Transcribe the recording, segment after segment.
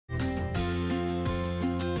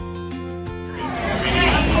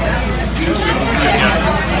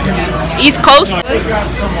East Coast.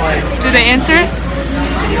 Do they answer?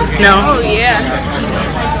 No. Oh yeah.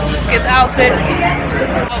 Get the outfit.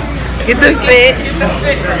 Get the fit.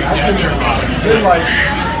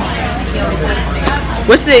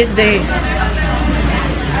 What's today's date?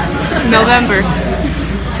 November.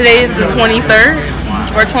 Today is the 23rd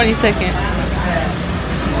or 22nd.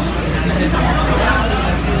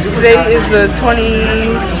 Today is the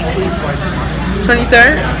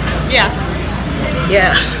 23rd? Yeah.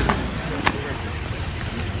 Yeah.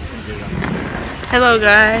 Hello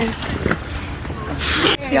guys.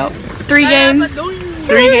 Yep. 3 games.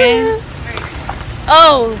 3 games.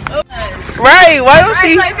 Oh. Right, why don't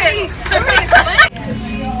she?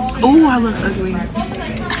 Oh, I look ugly.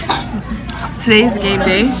 Today's game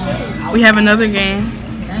day. We have another game.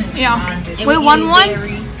 Yeah. We won one.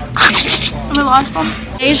 We lost one.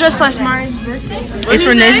 Asia/Mari's birthday. It's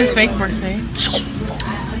Renee's fake birthday.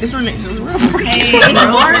 It's Renee's real birthday. Hey,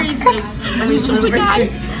 it's Mari's birthday.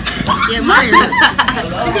 Yeah, Mari's.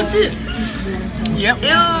 Look at this. Yep.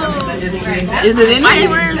 Ew. Is it in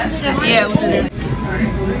there? Yeah.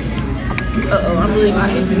 Uh-oh, I'm really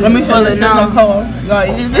buying. Let me tell it now. God,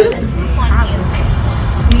 you do this?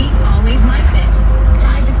 Meet Always My Fit.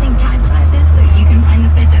 5 distinct pad sizes so you can find the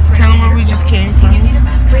fit that's right. Tell them where we just came from.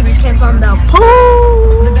 We just came from the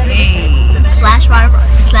pool. Hey.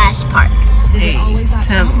 /park. Hey.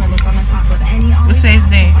 Tell them. What says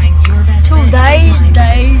name? 2 days.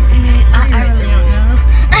 I really don't know.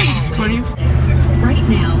 20. Right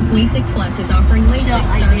now, LASIK Plus is offering LASIK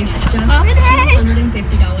starting at just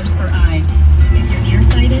 $150 per eye. If you're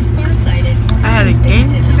nearsighted, farsighted, or I had a game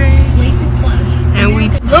today. LASIK Plus. And we.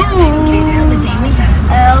 The daily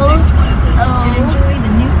passes and enjoy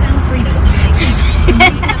the newfound freedom to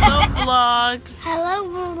make Hello vlog. Hello,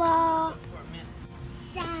 vlog.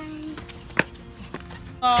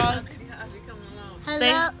 Vlog.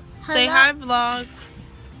 Hello. Say hi vlog.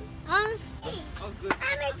 I'm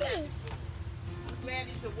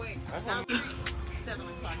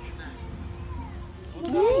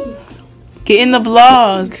Get in the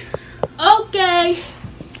vlog. Okay.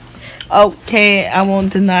 Okay, I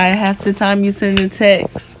won't deny half the time you send a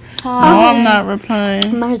text. No, I'm not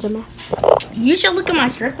replying. Mine's a mess. You should look at my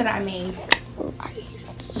shirt that I made.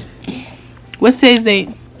 What's today's date?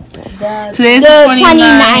 Today's The the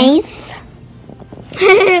 29th.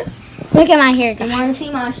 29th. Look at my hair, You guys. want to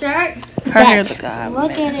see my shirt? Her hair look good.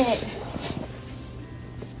 Look at it.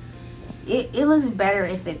 It looks better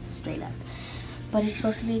if it's straight up. But it's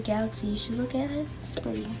supposed to be a galaxy. You should look at it. It's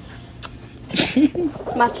pretty. I'm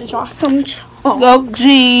about to draw some chalk. Go,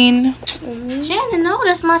 Jean. Shannon, no,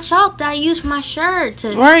 that's my chalk that I use for my shirt.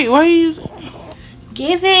 Right, why are you using?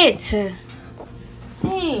 Give it.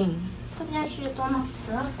 Dang. Maybe I should have thrown off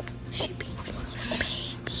stuff.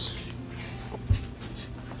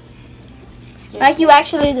 Like you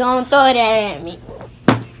actually gonna throw it at me.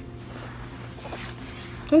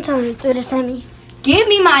 I'm telling you to throw this at me. Give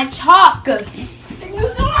me my chalk. Where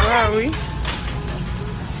are we?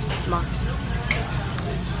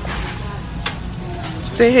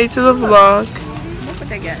 Say hey to the vlog. Look what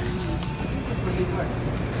they got.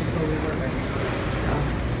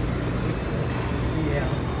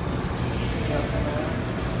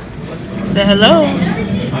 Say hello.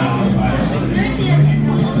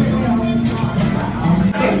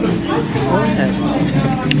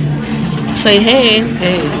 Say hey.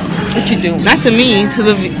 Hey. What you doing? Not to me, to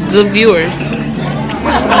the viewers.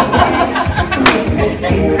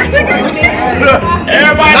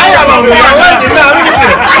 Everybody, now y'all gonna be our legend. Now look at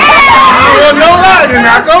this. I don't want no legend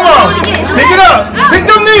now. Come on, pick it up. Pick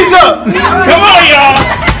them knees up. Come on, y'all.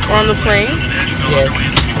 We're on the plane. Yes.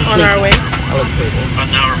 On our way. I look sleepy.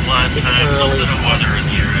 It's early.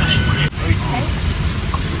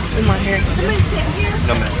 In my hair.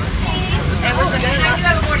 No matter.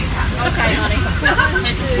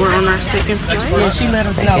 We're on our second flight. Yeah, she let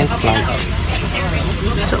us know.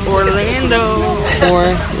 To Orlando.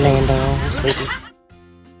 Orlando. Sleepy.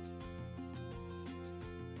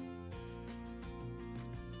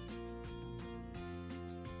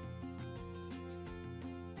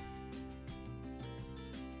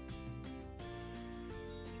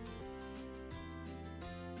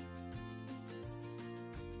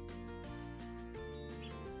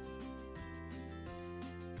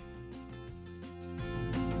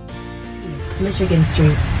 Michigan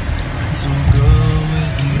Street.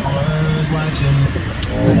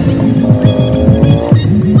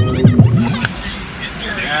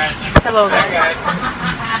 Hello guys.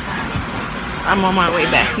 I'm on my way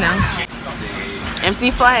back now.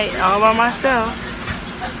 Empty flight, all by myself.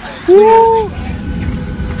 Woo!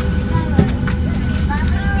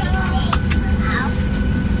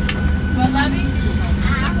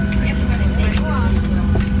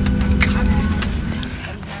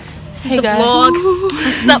 Hey the guys. vlog.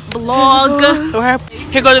 What's up, vlog?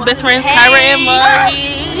 Here go the best friends, Kyra and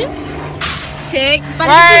Mari. Chick.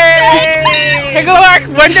 Right. Here go our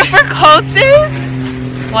wonderful coaches.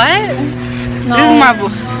 What? No. This is my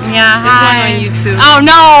vlog. Yeah, it's going on YouTube. Oh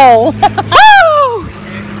no!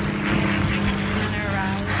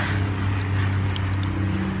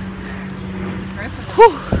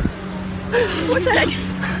 What did I do?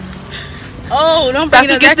 Oh, don't about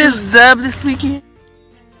to get this dub this weekend.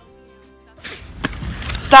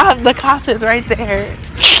 Stop, the cop is right there.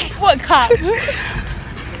 What cop?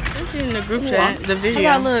 It's in the group chat, the video. I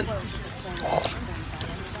gotta look.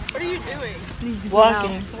 What are you doing?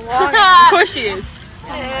 Walking. Of course she is.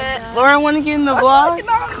 Lauren wanna get in the vlog?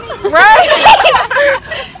 Right?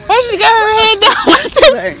 Why she got her head down?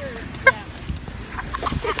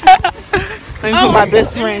 Let me put my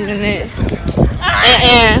best friend in it.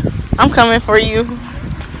 And I'm coming for you.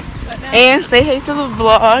 And say hey to the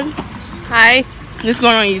vlog. Hi. This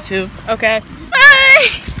going on YouTube. Okay.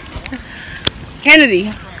 Hi.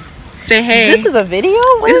 Kennedy, say hey. This is a video?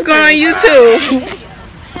 This is going on YouTube.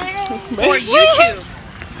 For YouTube.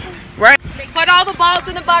 Right. Put all the balls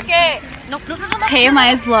in the bucket. Nope. Hey,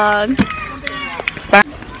 Maya's vlog. Bye.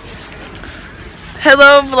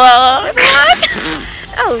 Hello vlog.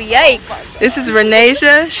 Oh, yikes. This is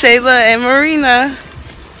Renasia, Shayla, and Marina.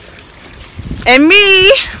 And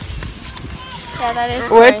me. Yeah, that is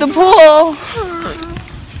We're at the pool.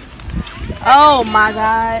 Oh my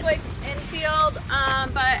god. Quick infield,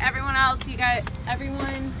 but everyone else, you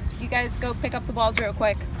guys go pick up the balls real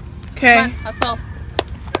quick. Okay. Come on, hustle.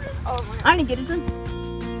 I need to get a drink.